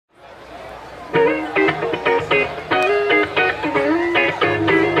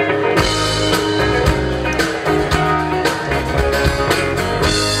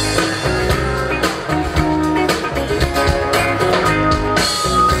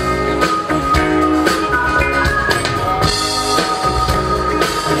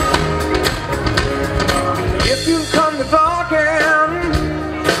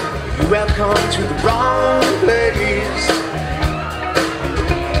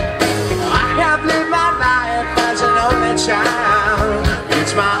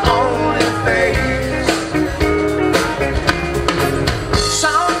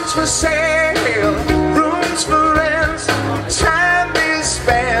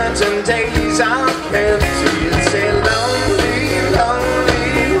nights and days are empty. It's a lonely,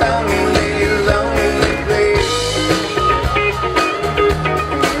 lonely, lonely, lonely place.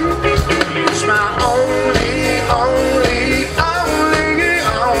 It's my only, only, only,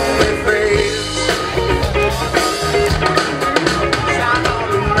 only place. I'm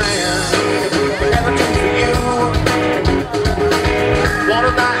only man, everything for you.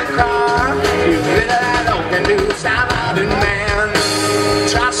 Wanna buy a car, you rid of that open news. I'm out in man,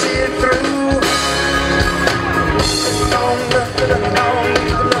 try to see it through.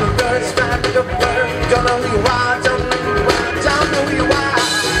 Don't know who you are, don't know who you are, don't know who you are.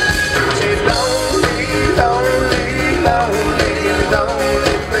 Say lonely, lonely, lonely,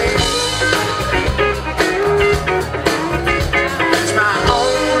 lonely place. It's my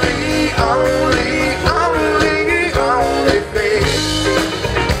only, only, only, only place.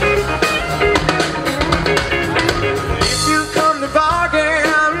 If you come to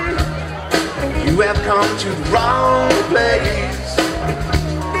bargain, you have come to the wrong place.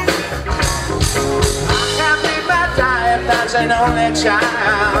 That's an only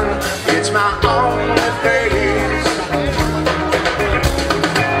child, it's my only face.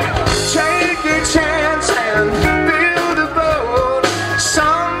 Take a chance and build a boat.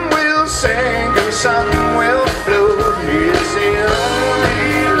 Some will sink and some will float. It's a lonely,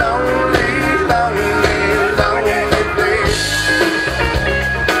 lonely, lonely, lonely place.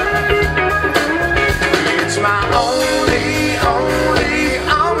 It's my only, only,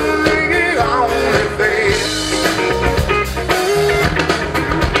 only, only place.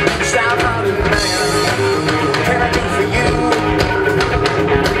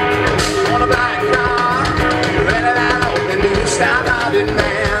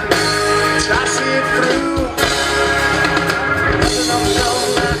 Man, try to see it through.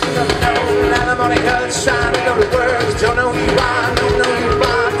 No, I'm on the other side of the world. Don't know who you are, don't know who you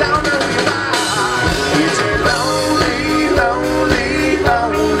are, don't know who you are. It's a lonely, lonely,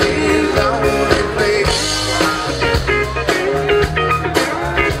 lonely, lonely place.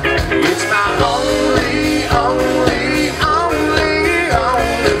 It's my only, only, only,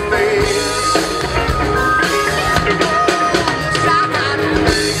 only place.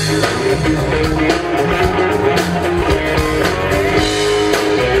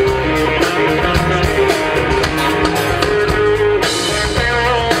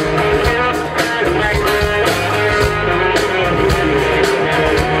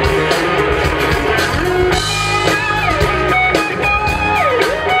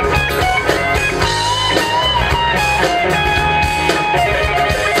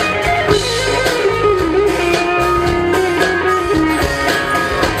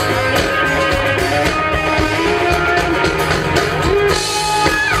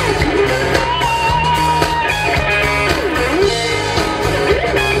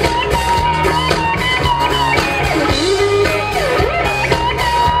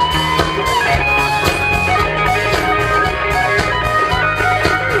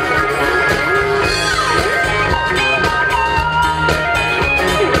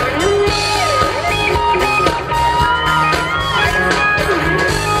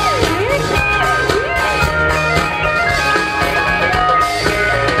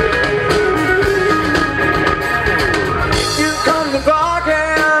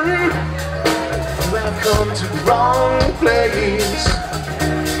 Welcome to the wrong place.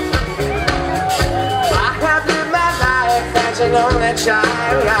 I have lived my life as an only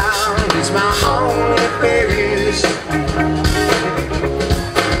child. It's my only place.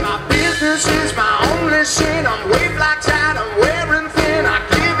 My business is my only sin. I'm way blacked out, I'm way